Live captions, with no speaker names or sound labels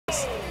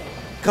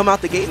come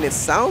out the gate, and it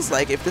sounds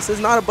like if this is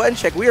not a button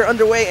check, we are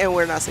underway and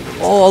we're not singing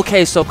this. Oh,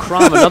 okay, so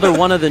Crom, another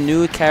one of the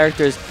new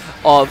characters,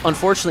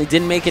 unfortunately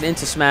didn't make it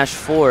into Smash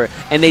 4,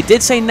 and they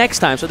did say next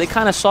time, so they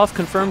kind of soft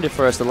confirmed it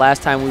for us the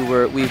last time we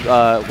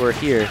were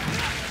here.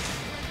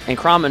 And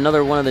Crom,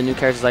 another one of the new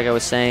characters, like I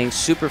was saying,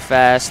 super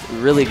fast,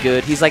 really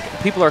good. He's like,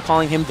 people are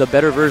calling him the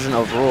better version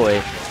of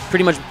Roy.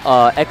 Pretty much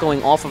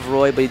echoing off of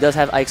Roy, but he does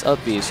have Ike's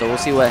up B, so we'll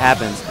see what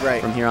happens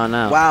from here on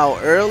out. Wow,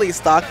 early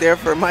stock there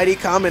for Mighty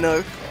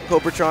Kamina.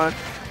 Cobratron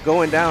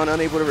going down,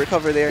 unable to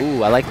recover there.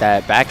 Ooh, I like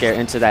that. Back air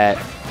into that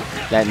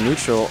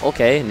neutral.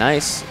 Okay,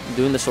 nice.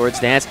 Doing the swords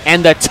dance.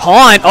 And the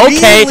taunt.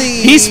 Okay,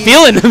 really? He's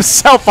feeling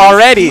himself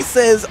already. He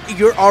says,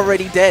 you're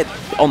already dead.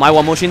 Oh, my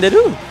one motion to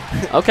do.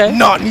 Okay.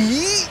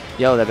 Nani?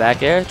 Yo, the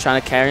back air, trying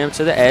to carry him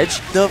to the edge.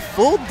 The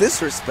full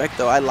disrespect,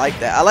 though, I like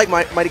that. I like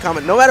Mighty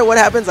Kamina. No matter what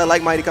happens, I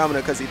like Mighty Kamina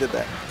because he did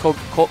that.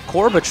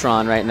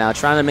 Cobratron right now,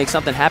 trying to make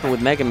something happen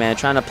with Mega Man,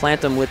 trying to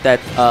plant him with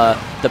that,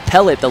 the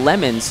pellet, the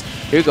lemons.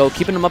 Here we go,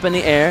 keeping him up in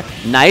the air.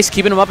 Nice,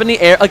 keeping him up in the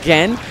air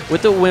again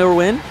with the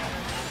whirlwind.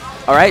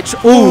 All right.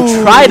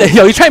 Ooh, try to.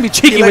 Yo, he's trying to be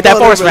cheeky with that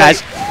forward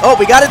smash. Oh,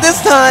 we got it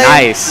this time.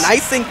 Nice.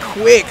 Nice and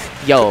quick.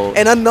 Yo.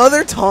 And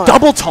another taunt.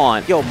 Double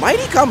taunt. Yo,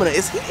 Mighty Kamina,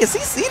 is he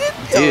seated?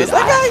 Yo, dude, is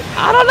that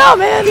guy? I don't know,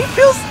 man. He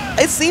feels,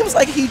 it seems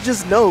like he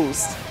just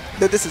knows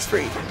that this is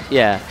free.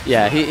 Yeah,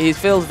 yeah. He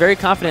feels very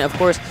confident, of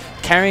course,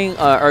 carrying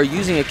or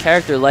using a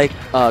character like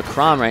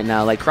Crom right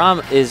now. Like,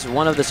 Crom is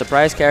one of the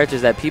surprise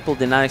characters that people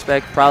did not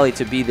expect probably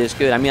to be this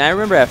good. I mean, I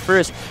remember at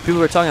first people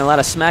were talking a lot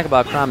of smack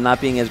about Crom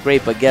not being as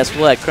great, but guess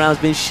what? Crom's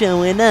been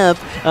showing up,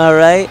 all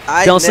right?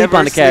 Don't sleep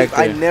on the character.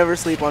 I never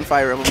sleep on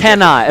Fire Emblem.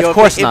 Cannot, of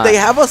course not. If they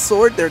have a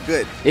sword, they're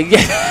good.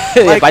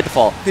 Like, by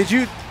default. Did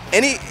you,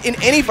 in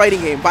any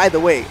fighting game, by the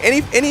way,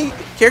 any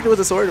character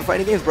with a sword in a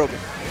fighting game is broken.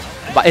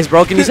 It's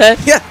broken, you said?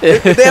 Yeah,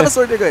 if they have a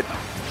sword, they're good.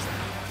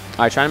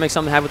 All right, trying to make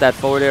something happen with that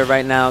forward air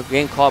right now.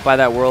 Getting caught by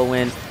that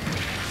whirlwind.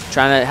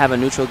 Trying to have a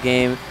neutral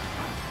game.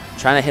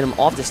 Trying to hit him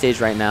off the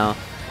stage right now.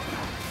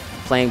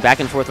 Playing back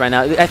and forth right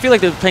now. I feel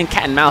like they're playing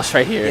cat and mouse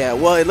right here. Yeah,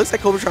 well, it looks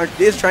like Cobratron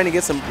is trying to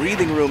get some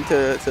breathing room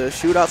to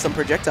shoot out some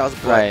projectiles.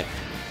 But right.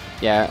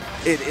 Yeah.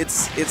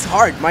 It's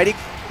hard. Mighty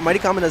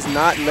Kamina is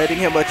not letting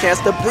him a chance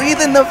to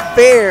breathe in the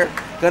fair.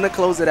 Gonna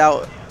close it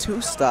out.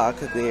 2 stock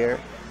there.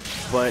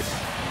 But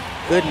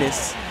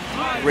goodness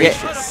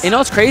gracious. Yeah, you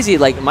know, it's crazy.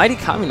 Like, Mighty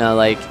Kamina,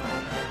 like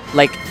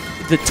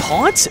the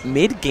taunts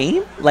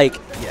mid-game, like,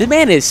 the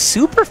man is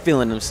super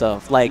feeling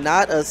himself. Like,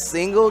 not a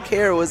single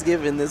care was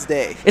given this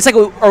day. It's like,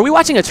 are we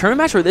watching a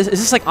tournament match, or is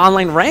this like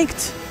online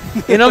ranked?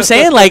 You know what I'm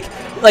saying? Like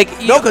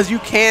no, because you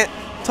can't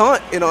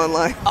taunt in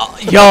online.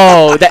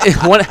 Yo,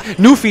 that one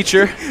new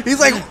feature. He's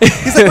like,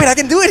 wait, I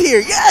can do it here.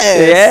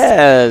 Yes.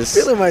 Yes.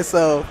 Feeling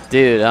myself,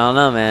 dude. I don't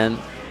know, man.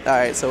 All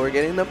right, so we're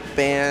getting the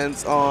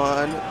bands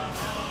on,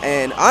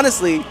 and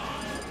honestly,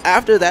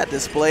 after that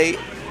display,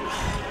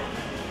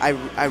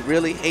 I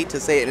really hate to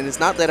say it, and it's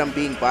not that I'm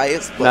being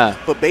biased,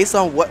 but based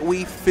on what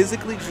we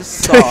physically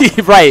just saw,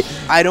 right?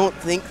 I don't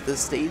think the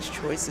stage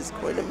choice is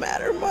going to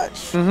matter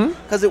much,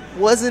 because it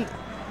wasn't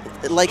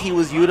like he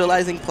was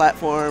utilizing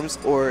platforms,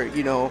 or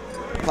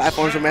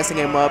platforms were messing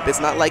him up.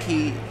 It's not like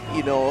he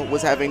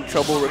was having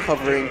trouble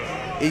recovering.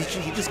 He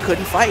just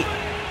couldn't fight.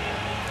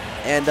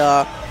 And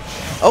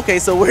okay,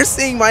 so we're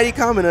seeing Mighty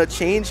Kamina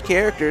change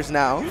characters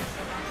now.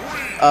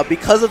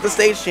 Because of the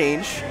stage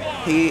change,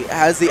 he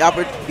has the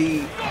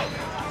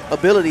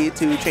ability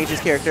to change his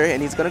character,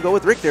 and he's going to go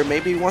with Richter.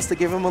 Maybe he wants to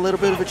give him a little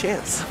bit of a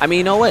chance. I mean,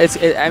 you know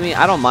what? I mean,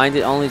 I don't mind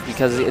it, only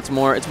because it's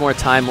more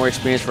time, more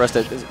experience for us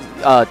to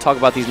talk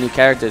about these new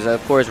characters.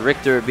 Of course,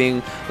 Richter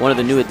being one of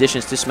the new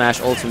additions to Smash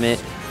Ultimate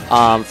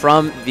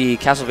from the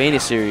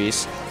Castlevania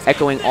series,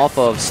 echoing off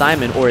of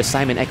Simon, or is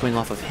Simon echoing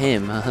off of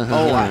him?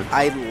 Oh,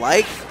 I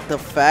like the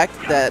fact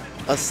that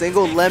a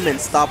single lemon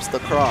stops the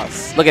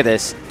cross. Look at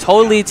this.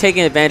 Totally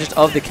taking advantage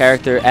of the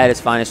character at its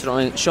finest,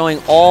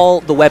 showing all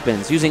the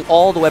weapons, using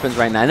all the weapons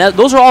right now. And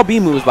those are all B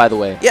moves, by the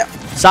way. Yeah.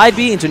 Side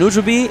B into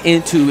neutral B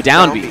into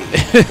down B.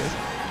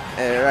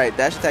 All right,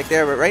 dash attack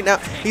there. But right now,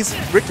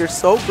 Richter's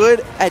so good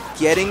at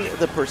getting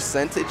the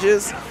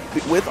percentages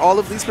with all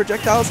of these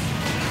projectiles.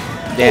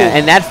 Yeah,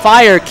 and that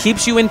fire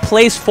keeps you in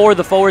place for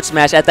the forward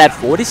smash at that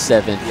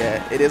 47.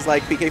 Yeah, it is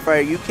like PK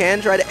Fire. You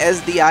can try to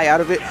SDI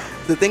out of it.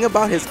 The thing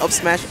about his up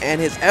smash and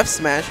his F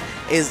smash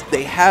is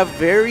they have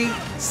very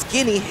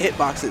skinny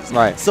hitboxes.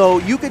 Right. So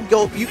you can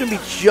be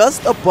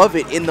just above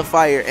it in the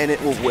fire and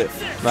it will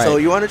whiff. Right. So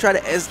you want to try to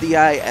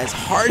SDI as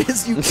hard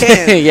as you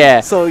can. Yeah.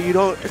 So you're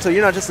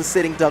not just a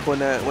sitting duck when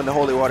the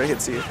holy water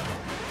hits you.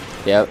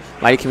 Yep.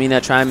 Mighty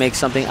Kamina trying to make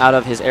something out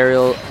of his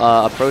aerial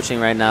approaching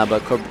right now,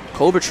 but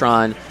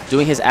Cobratron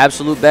doing his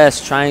absolute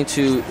best, trying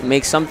to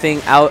make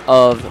something out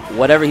of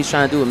whatever he's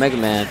trying to do with Mega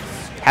Man.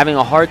 Having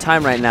a hard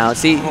time right now.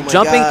 See,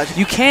 jumping,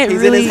 you can't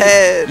really,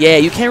 yeah,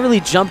 you can't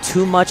really jump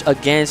too much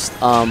against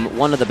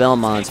one of the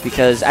Belmonts,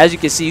 because as you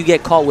can see, you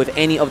get caught with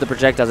any of the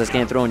projectiles that's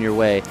getting thrown your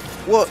way.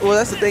 Well,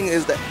 that's the thing,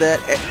 is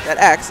that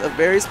acts a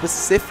very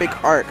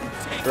specific arc,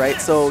 right?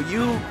 So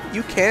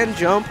you can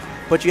jump,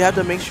 but you have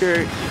to make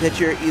sure that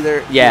you're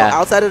either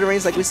outside of the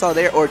range like we saw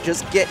there, or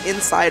just get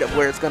inside of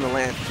where it's going to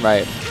land.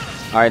 Right.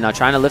 All right, now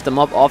trying to lift him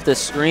up off the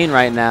screen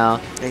right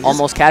now,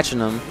 almost catching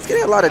him. He's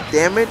getting a lot of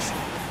damage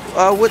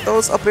with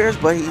those up airs,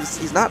 but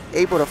he's not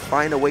able to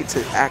find a way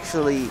to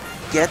actually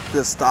get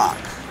the stock.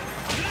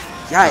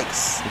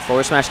 Yikes. And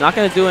forward smash not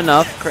going to do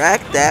enough.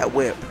 Crack that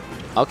whip.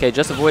 Okay,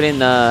 just avoiding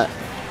the,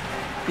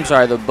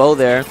 the bow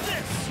there.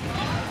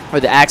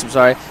 Or the axe, I'm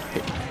sorry.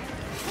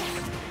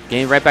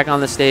 Getting right back on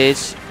the stage.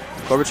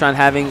 Cobratron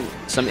having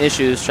some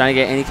issues trying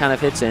to get any kind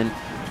of hits in.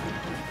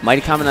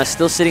 Mighty Kamina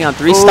still sitting on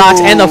 3 stocks,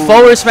 and the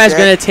forward smash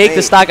going to take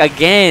the stock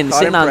again,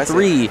 sitting on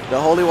 3. The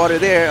holy water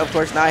there, of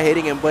course, not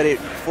hitting him, but it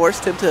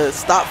forced him to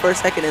stop for a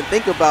second and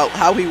think about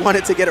how he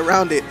wanted to get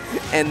around it.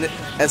 And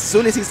as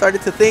soon as he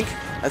started to think,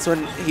 that's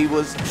when he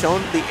was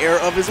shown the error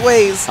of his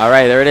ways. All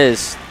right, there it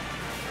is.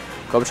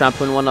 Cobratron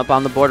putting one up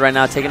on the board right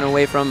now, taking it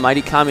away from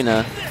Mighty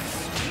Kamina.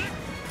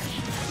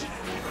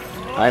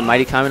 All right,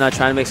 Mighty Kamina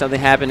trying to make something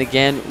happen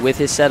again with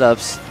his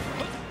setups.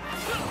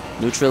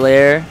 Neutral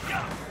air.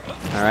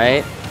 All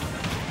right.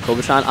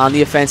 Cobratron on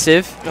the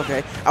offensive.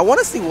 Okay. I want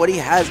to see what he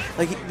has.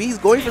 Like, he's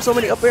going for so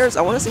many up airs.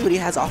 I want to see what he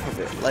has off of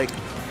it. Like,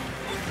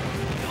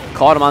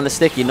 caught him on the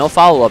sticky. No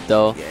follow-up,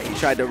 though. Yeah, he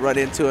tried to run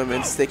into him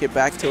and stick it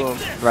back to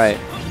him. Right.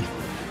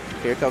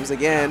 Here comes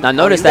again. Now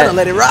notice that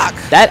let it rock.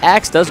 That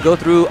axe does go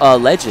through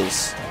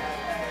ledges.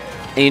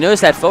 And you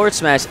notice that forward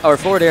smash, or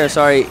forward air,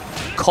 sorry,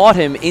 caught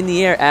him in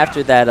the air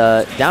after that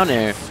down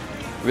air.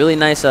 Really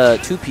nice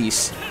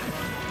two-piece.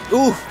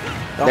 Ooh.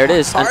 There it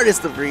is.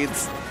 Hardest of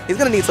reads. He's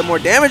going to need some more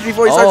damage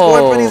before he starts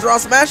going for these raw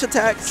smash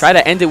attacks. Try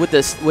to end it with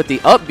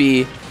the up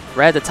B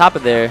right at the top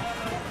of there.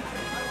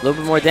 A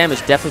little bit more damage.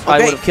 Definitely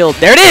probably would have killed.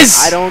 There it is!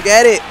 I don't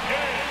get it.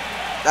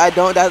 I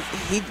don't.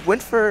 He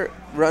went for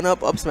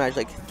run-up smash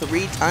like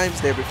 3 times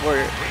there before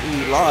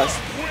he lost.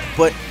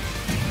 But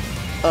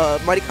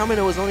Mighty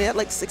Kamina was only at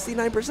like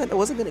 69%. It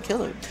wasn't going to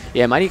kill him.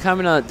 Yeah, Mighty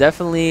Kamina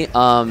definitely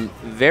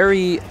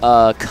very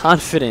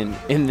confident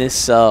in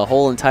this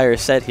whole entire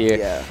set here.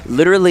 Yeah.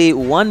 Literally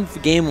won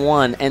game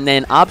 1 and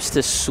then opts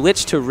to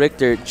switch to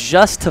Richter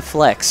just to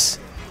flex.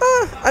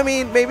 I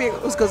mean, maybe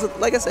it was because,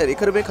 like I said, it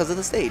could have been because of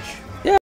the stage. Yeah.